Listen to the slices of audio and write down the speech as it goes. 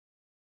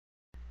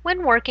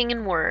When working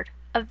in Word,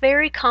 a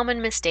very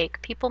common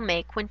mistake people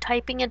make when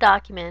typing a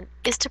document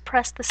is to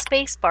press the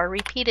space bar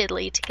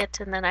repeatedly to get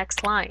to the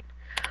next line.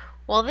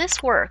 While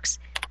this works,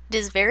 it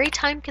is very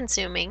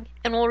time-consuming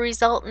and will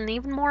result in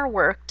even more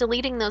work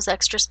deleting those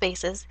extra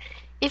spaces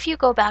if you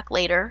go back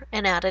later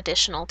and add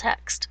additional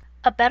text.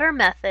 A better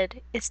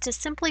method is to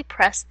simply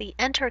press the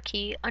Enter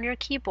key on your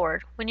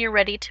keyboard when you're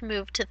ready to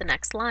move to the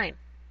next line.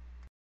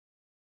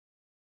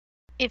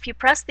 If you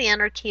press the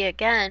Enter key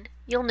again,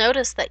 you'll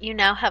notice that you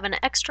now have an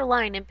extra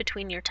line in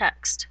between your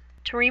text.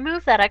 To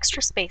remove that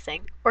extra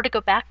spacing, or to go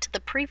back to the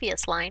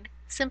previous line,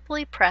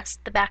 simply press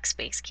the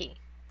Backspace key.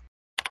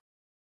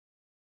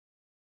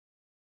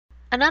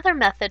 Another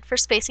method for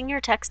spacing your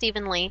text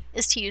evenly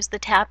is to use the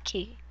Tab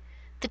key.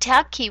 The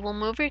Tab key will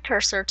move your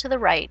cursor to the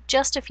right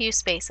just a few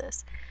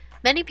spaces.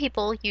 Many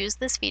people use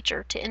this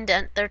feature to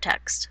indent their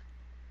text.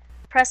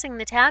 Pressing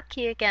the Tab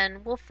key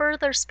again will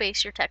further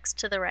space your text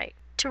to the right.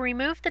 To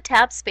remove the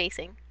tab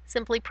spacing,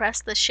 simply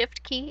press the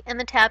Shift key and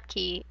the Tab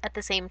key at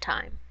the same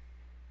time.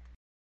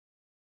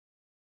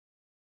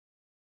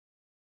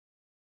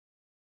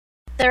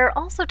 There are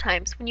also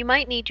times when you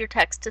might need your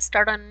text to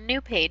start on a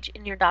new page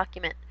in your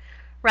document.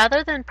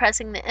 Rather than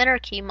pressing the Enter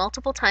key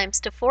multiple times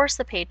to force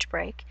a page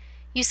break,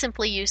 you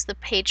simply use the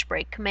page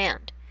break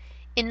command.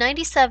 In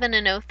 97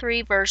 and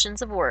 03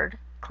 versions of Word,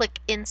 click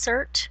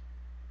Insert,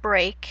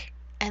 Break,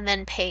 and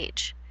then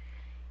Page.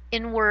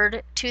 In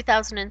Word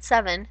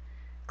 2007,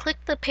 click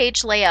the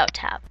Page Layout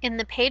tab. In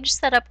the Page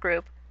Setup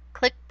group,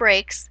 click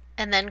Breaks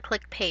and then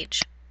click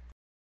Page.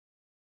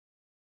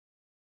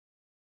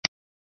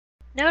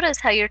 Notice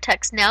how your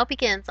text now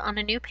begins on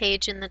a new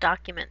page in the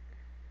document.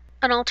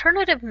 An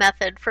alternative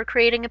method for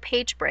creating a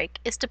page break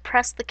is to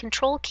press the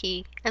Control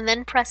key and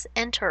then press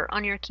Enter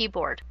on your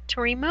keyboard.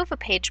 To remove a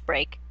page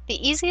break,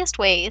 the easiest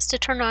way is to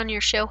turn on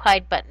your Show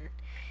Hide button.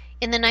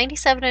 In the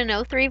 97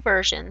 and 03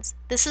 versions,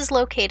 this is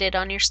located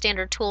on your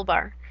standard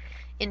toolbar.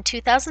 In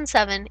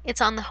 2007, it's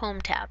on the Home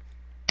tab.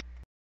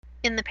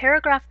 In the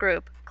Paragraph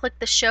group, click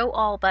the Show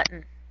All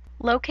button.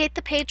 Locate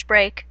the page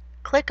break,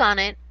 click on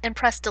it, and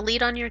press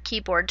Delete on your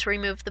keyboard to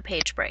remove the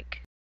page break.